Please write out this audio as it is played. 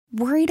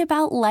Worried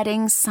about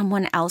letting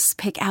someone else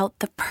pick out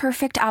the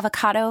perfect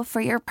avocado for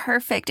your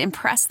perfect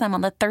impress them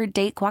on the third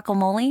date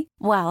guacamole?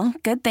 Well,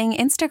 good thing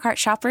Instacart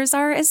shoppers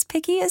are as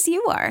picky as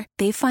you are.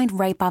 They find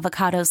ripe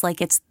avocados like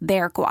it's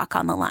their guac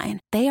on the line.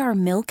 They are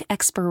milk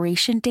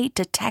expiration date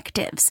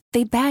detectives.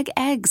 They bag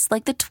eggs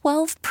like the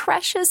 12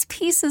 precious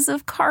pieces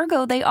of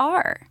cargo they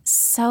are.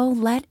 So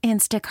let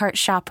Instacart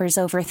shoppers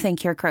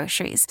overthink your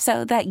groceries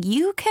so that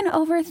you can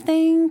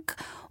overthink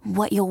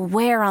what you'll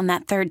wear on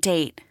that third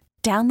date.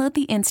 Download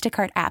the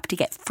Instacart app to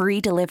get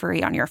free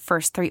delivery on your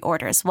first 3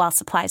 orders while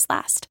supplies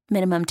last.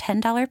 Minimum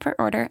 $10 per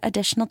order.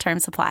 Additional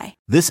terms apply.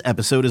 This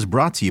episode is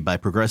brought to you by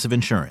Progressive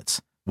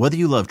Insurance. Whether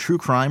you love true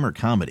crime or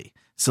comedy,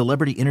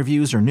 celebrity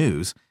interviews or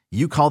news,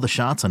 you call the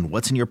shots on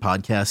what's in your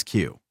podcast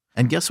queue.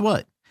 And guess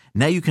what?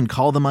 Now you can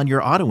call them on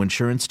your auto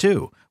insurance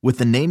too with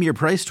the Name Your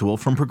Price tool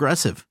from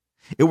Progressive.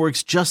 It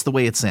works just the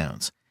way it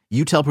sounds.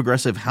 You tell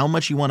Progressive how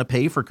much you want to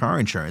pay for car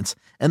insurance,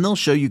 and they'll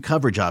show you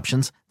coverage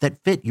options that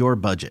fit your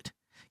budget.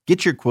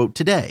 Get your quote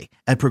today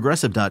at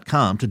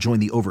Progressive.com to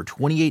join the over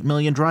 28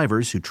 million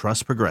drivers who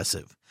trust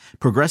Progressive.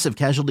 Progressive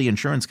Casualty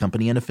Insurance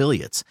Company and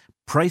Affiliates.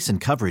 Price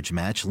and coverage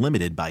match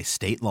limited by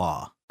state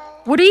law.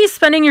 What are you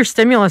spending your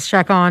stimulus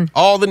check on?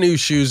 All the new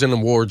shoes in the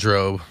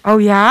wardrobe. Oh,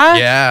 yeah?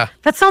 Yeah.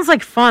 That sounds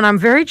like fun. I'm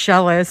very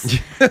jealous.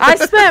 I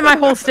spent my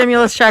whole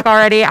stimulus check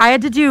already. I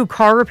had to do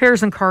car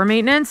repairs and car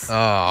maintenance. Oh.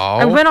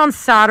 I went on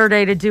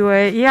Saturday to do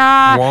it.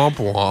 Yeah. Womp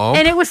womp.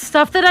 And it was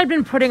stuff that I'd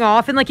been putting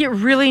off, and it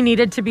really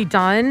needed to be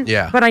done.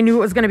 Yeah. But I knew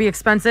it was going to be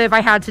expensive.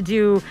 I had to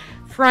do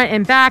front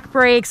and back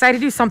brakes. I had to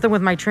do something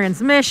with my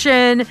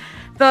transmission,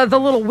 the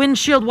little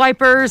windshield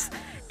wipers.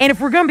 And if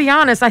we're going to be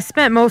honest, I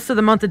spent most of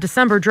the month of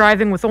December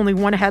driving with only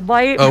one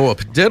headlight. Oh, a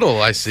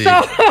diddle, I see.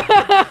 So,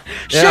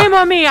 shame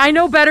on me. I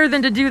know better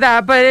than to do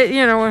that, but,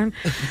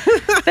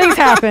 things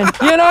happen,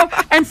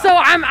 And so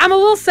I'm a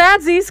little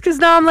sadsies because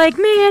now I'm like,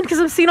 man, because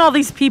I've seen all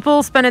these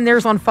people spending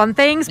theirs on fun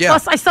things. Yeah.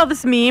 Plus, I saw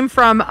this meme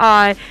from...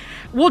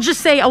 we'll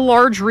just say a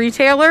large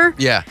retailer.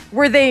 Yeah.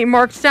 Where they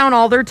marked down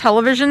all their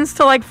televisions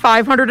to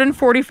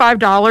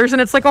 $545,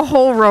 and it's a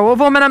whole row of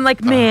them. And I'm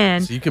like,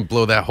 man. So you can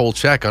blow that whole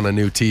check on a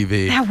new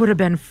TV. That would have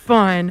been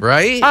fun.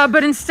 Right?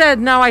 But instead,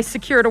 now I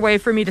secured a way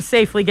for me to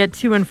safely get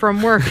to and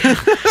from work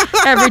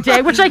every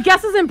day, which I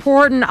guess is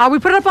important. We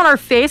put it up on our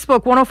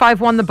Facebook,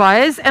 1051 The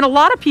Buzz, and a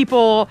lot of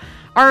people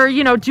are,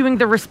 doing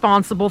the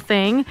responsible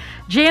thing.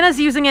 Jana's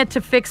using it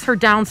to fix her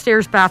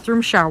downstairs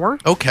bathroom shower.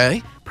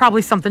 Okay.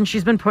 Probably something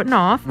she's been putting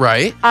off.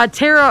 Right.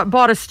 Tara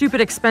bought a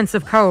stupid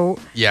expensive coat.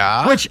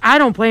 Yeah. Which I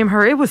don't blame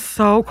her. It was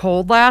so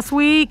cold last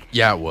week.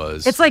 Yeah, it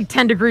was. It's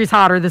 10 degrees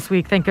hotter this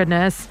week, thank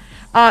goodness.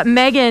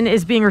 Megan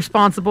is being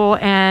responsible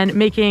and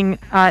making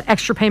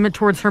extra payment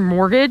towards her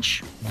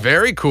mortgage.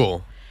 Very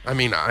cool. I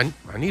mean, I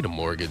need a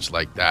mortgage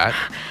like that.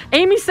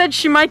 Amy said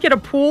she might get a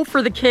pool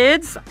for the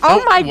kids.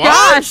 Oh my what?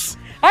 gosh.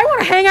 I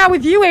want to hang out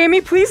with you, Amy.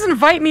 Please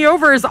invite me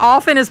over as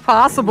often as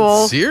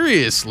possible.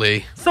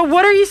 Seriously. So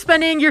what are you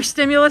spending your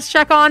stimulus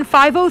check on?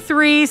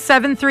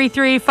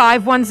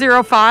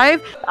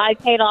 503-733-5105. I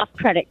paid off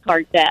credit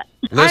card debt.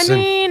 Listen, I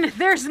mean,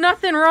 there's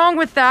nothing wrong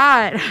with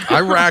that. I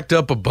racked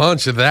up a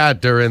bunch of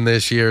that during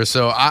this year,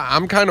 so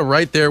I'm kind of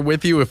right there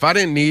with you. If I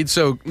didn't need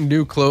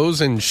new clothes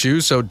and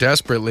shoes so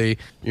desperately,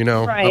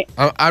 Right.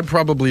 I'd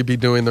probably be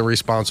doing the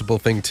responsible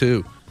thing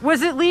too.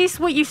 Was at least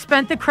what you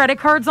spent the credit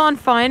cards on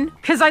fun?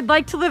 Because I'd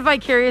like to live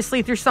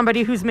vicariously through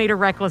somebody who's made a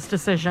reckless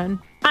decision.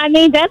 I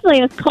mean, definitely.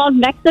 It was called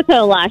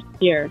Mexico last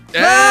year.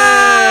 Hey!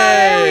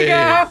 There we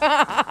go.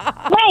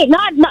 Wait,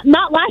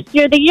 not last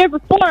year. The year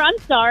before. I'm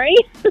sorry.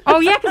 Oh,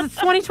 yeah, because it's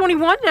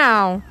 2021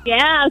 now.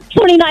 Yeah, it was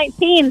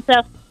 2019. So,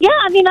 yeah,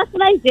 I mean, that's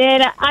what I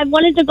did. I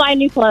wanted to buy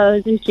new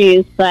clothes and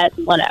shoes, but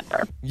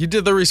whatever. You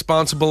did the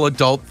responsible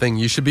adult thing.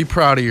 You should be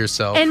proud of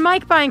yourself. And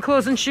Mike buying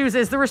clothes and shoes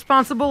is the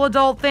responsible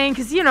adult thing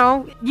because, you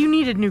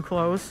needed new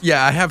clothes.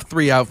 Yeah, I have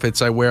 3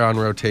 outfits I wear on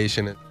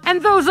rotation.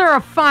 And those are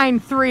a fine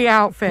 3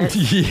 outfits.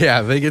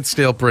 Yeah, they get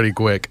stale pretty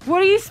quick. What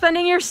are you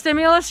spending your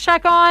stimulus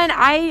check on?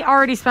 I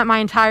already spent my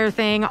entire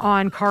thing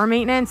on car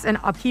maintenance and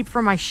upkeep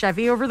for my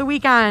Chevy over the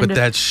weekend. But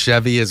that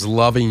Chevy is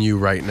loving you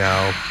right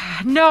now.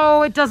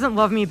 No, it doesn't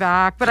love me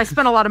back, but I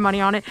spent a lot of money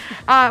on it.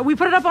 We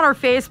put it up on our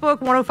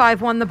Facebook,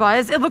 1051 The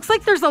Buzz. It looks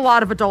like there's a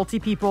lot of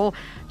adulty people.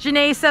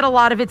 Janae said a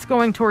lot of it's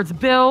going towards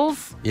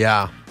bills.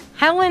 Yeah.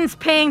 Helen's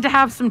paying to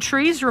have some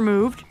trees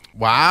removed.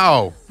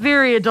 Wow.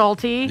 Very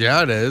adulty.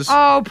 Yeah, it is.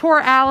 Oh, poor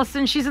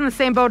Allison. She's in the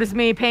same boat as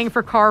me, paying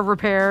for car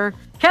repair.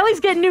 Kelly's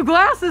getting new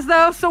glasses,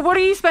 though. So what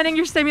are you spending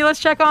your stimulus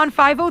check on?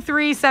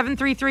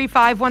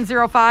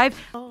 503-733-5105.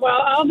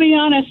 Well, I'll be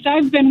honest.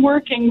 I've been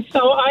working,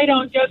 so I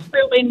don't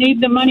desperately need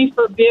the money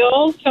for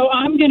bills. So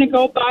I'm going to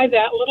go buy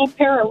that little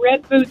pair of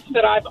red boots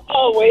that I've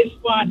always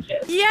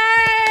wanted.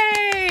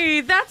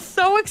 Yay! That's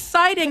so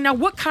exciting. Now,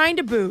 what kind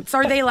of boots?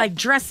 Are they like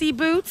dressy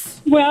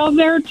boots? Well,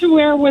 they're to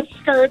wear with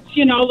skirts,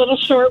 little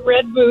short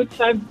red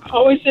boots. I've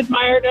always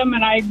admired them,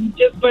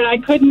 but I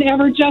couldn't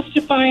ever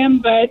justify them,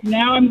 but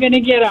now I'm going to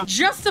get them.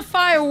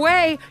 justify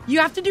away. You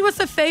have to do us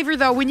a favor,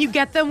 though. When you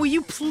get them, will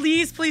you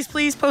please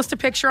post a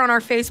picture on our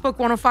Facebook,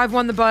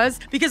 1051 The Buzz?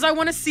 Because I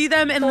want to see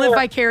them and live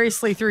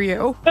vicariously through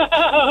you.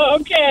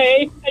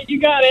 Okay, you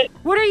got it.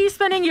 What are you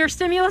spending your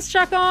stimulus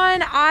check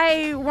on?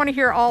 I want to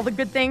hear all the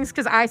good things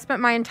because I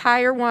spent my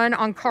entire one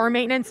on car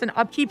maintenance and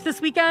upkeep this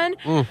weekend,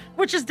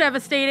 which is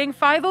devastating.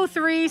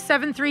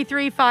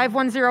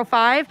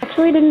 503-733-5105.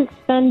 Actually didn't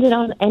spend it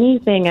on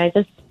anything. I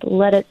just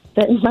let it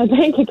sit in my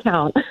bank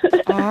account.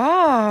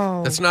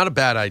 Oh. That's not a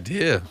bad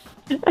idea.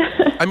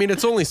 I mean,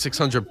 it's only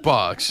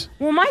 $600.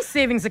 Well, my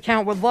savings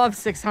account would love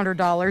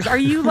 $600. Are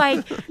you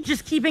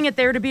just keeping it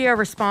there to be a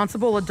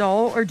responsible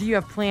adult, or do you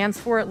have plans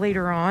for it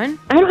later on?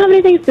 I don't have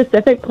anything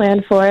specific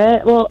planned for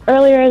it. Well,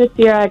 earlier this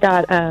year, I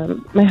got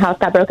my house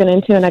got broken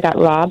into and I got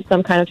robbed, so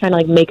I'm kind of trying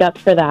to make up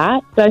for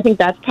that. So I think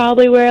that's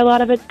probably where a lot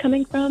of it's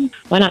coming from.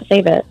 Why not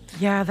save it?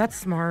 Yeah, that's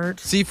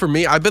smart. See, for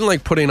me, I've been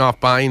putting off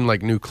buying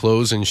new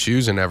clothes and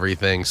shoes and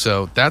everything.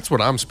 So that's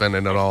what I'm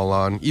spending it all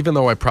on, even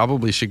though I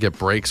probably should get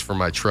brakes for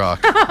my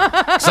truck.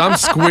 So I'm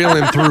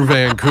squealing through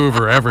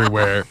Vancouver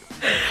everywhere.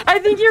 I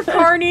think your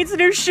car needs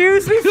new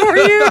shoes before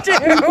you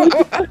do.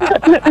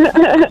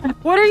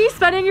 What are you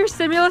spending your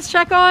stimulus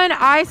check on?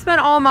 I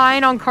spent all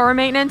mine on car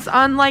maintenance,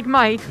 unlike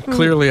Mike.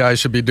 Clearly, I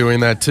should be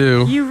doing that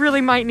too. You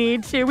really might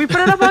need to. We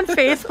put it up on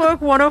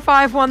Facebook,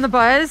 1051 The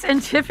Buzz,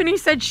 and Tiffany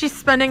said she's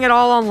spending it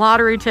all on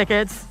lottery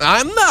tickets.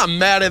 I'm not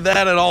mad at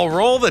that at all.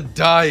 Roll the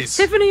dice.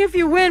 Tiffany, if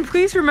you win,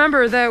 please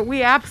remember that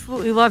we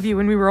absolutely love you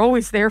and we were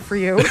always there for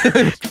you.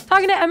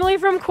 Talking to Emily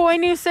from Koi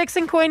News 6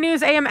 and Koi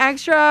News AM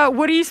Extra.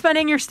 What are you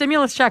spending your stimulus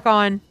check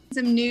on?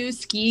 Some new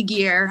ski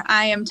gear.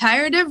 I am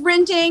tired of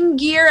renting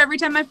gear every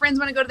time my friends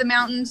want to go to the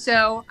mountains,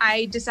 so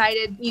I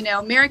decided,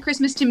 Merry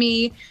Christmas to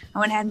me. I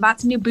went ahead and bought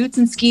some new boots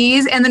and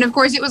skis, and then of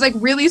course it was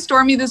really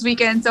stormy this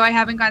weekend, so I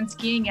haven't gone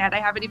skiing yet.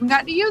 I haven't even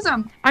gotten to use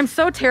them. I'm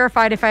so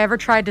terrified if I ever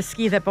tried to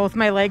ski that both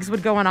my legs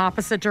would go in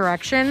opposite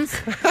directions.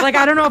 I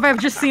don't know if I've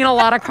just seen a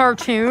lot of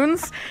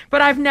cartoons,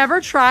 but I've never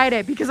tried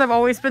it because I've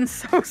always been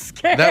so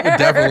scared. That would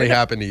definitely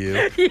happen to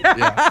you.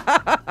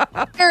 Yeah.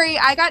 Harry,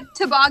 I got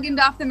tobogganed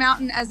off the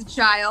mountain as a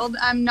child.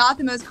 I'm not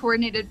the most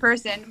coordinated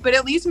person, but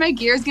at least my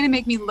gear is going to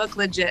make me look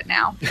legit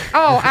now.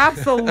 Oh,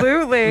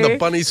 absolutely. The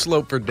bunny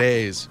slope for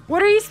days.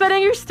 What are you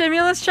spending your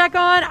stimulus check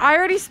on? I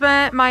already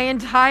spent my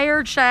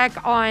entire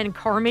check on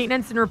car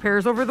maintenance and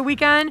repairs over the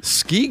weekend.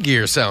 Ski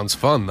gear sounds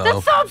fun, though.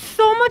 That sounds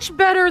so much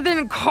better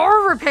than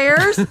car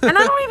repairs, and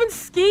I don't even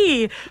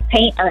ski.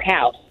 Paint our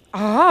house.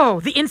 Oh,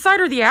 the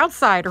inside or the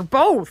outside, or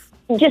both?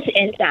 Just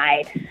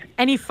inside.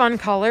 Any fun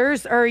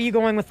colors, or are you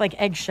going with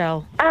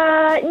eggshell?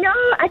 No,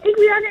 I think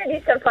we are going to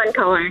do some fun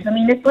colors. I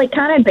mean, it's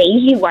kind of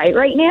beigey white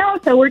right now,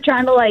 so we're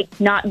trying to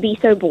not be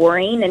so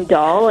boring and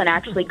dull and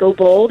actually go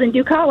bold and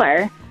do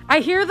color.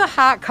 I hear the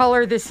hot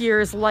color this year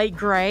is light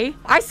gray.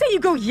 I say you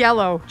go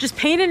yellow. Just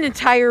paint an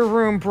entire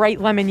room bright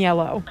lemon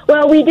yellow.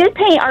 Well, we did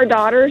paint our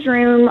daughter's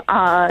room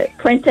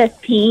princess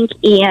pink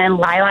and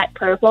lilac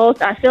purple,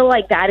 so I feel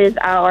like that is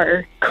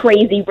our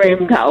crazy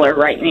room color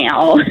right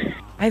now.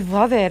 I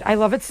love it. I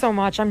love it so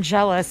much. I'm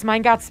jealous.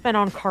 Mine got spent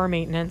on car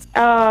maintenance.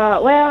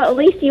 Well, at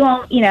least you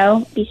won't,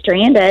 be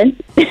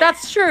stranded.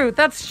 That's true.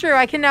 That's true.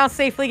 I can now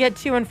safely get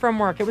to and from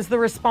work. It was the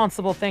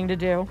responsible thing to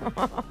do.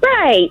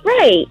 Right.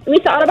 We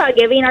thought about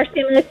giving our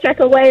stimulus check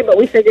away, but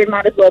we figured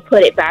might as well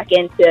put it back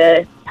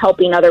into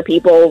helping other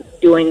people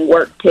doing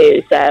work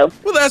too, so.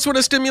 Well, that's what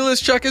a stimulus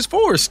check is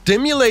for.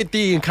 Stimulate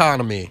the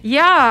economy.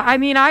 Yeah,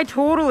 I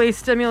totally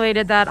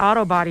stimulated that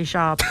auto body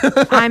shop.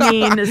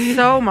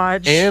 So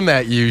much. And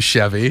that used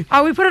Chevy.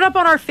 We put it up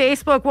on our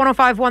Facebook,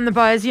 1051 The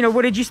Buzz.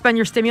 What did you spend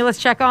your stimulus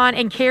check on?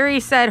 And Carrie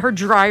said her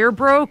dryer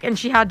broke and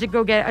she had to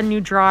go get a new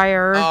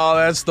dryer. Oh,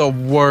 that's the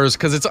worst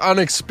because it's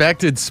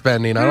unexpected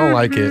spending. I don't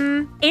like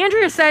it.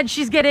 Andrea said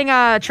she's getting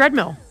a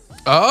treadmill.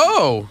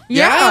 Oh,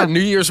 yeah.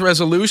 New Year's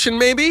resolution,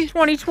 maybe?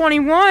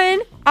 2021.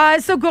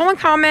 So go and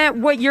comment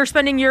what you're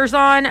spending yours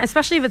on,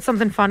 especially if it's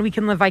something fun we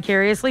can live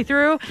vicariously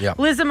through. Yep.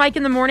 Liz and Mike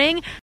in the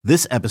morning.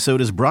 This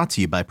episode is brought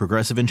to you by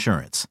Progressive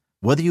Insurance.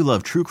 Whether you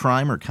love true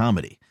crime or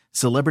comedy,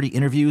 celebrity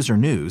interviews or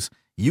news,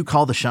 you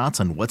call the shots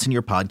on what's in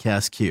your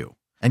podcast queue.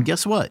 And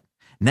guess what?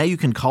 Now you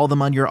can call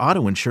them on your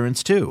auto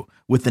insurance too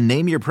with the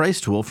Name Your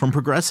Price tool from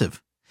Progressive.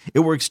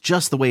 It works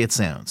just the way it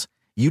sounds.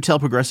 You tell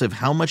Progressive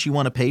how much you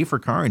want to pay for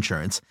car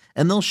insurance,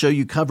 and they'll show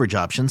you coverage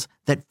options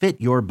that fit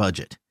your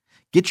budget.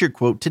 Get your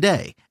quote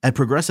today at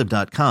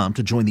Progressive.com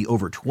to join the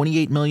over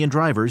 28 million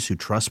drivers who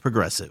trust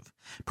Progressive.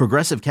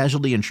 Progressive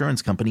Casualty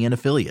Insurance Company and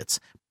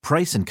Affiliates.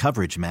 Price and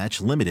coverage match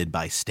limited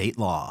by state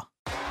law.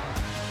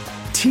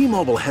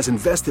 T-Mobile has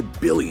invested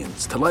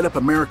billions to light up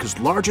America's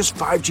largest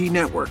 5G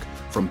network,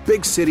 from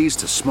big cities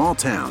to small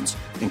towns,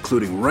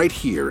 including right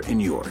here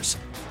in yours.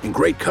 And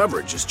great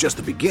coverage is just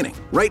the beginning.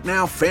 Right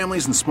now,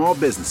 families and small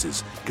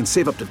businesses can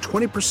save up to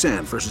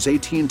 20% versus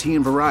AT&T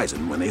and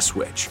Verizon when they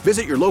switch.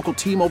 Visit your local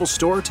T-Mobile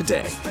store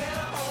today.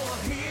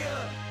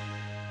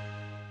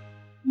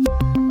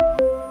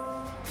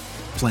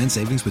 Plan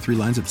savings with 3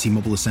 lines of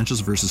T-Mobile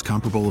Essentials versus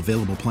comparable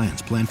available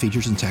plans. Plan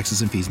features and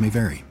taxes and fees may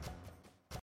vary.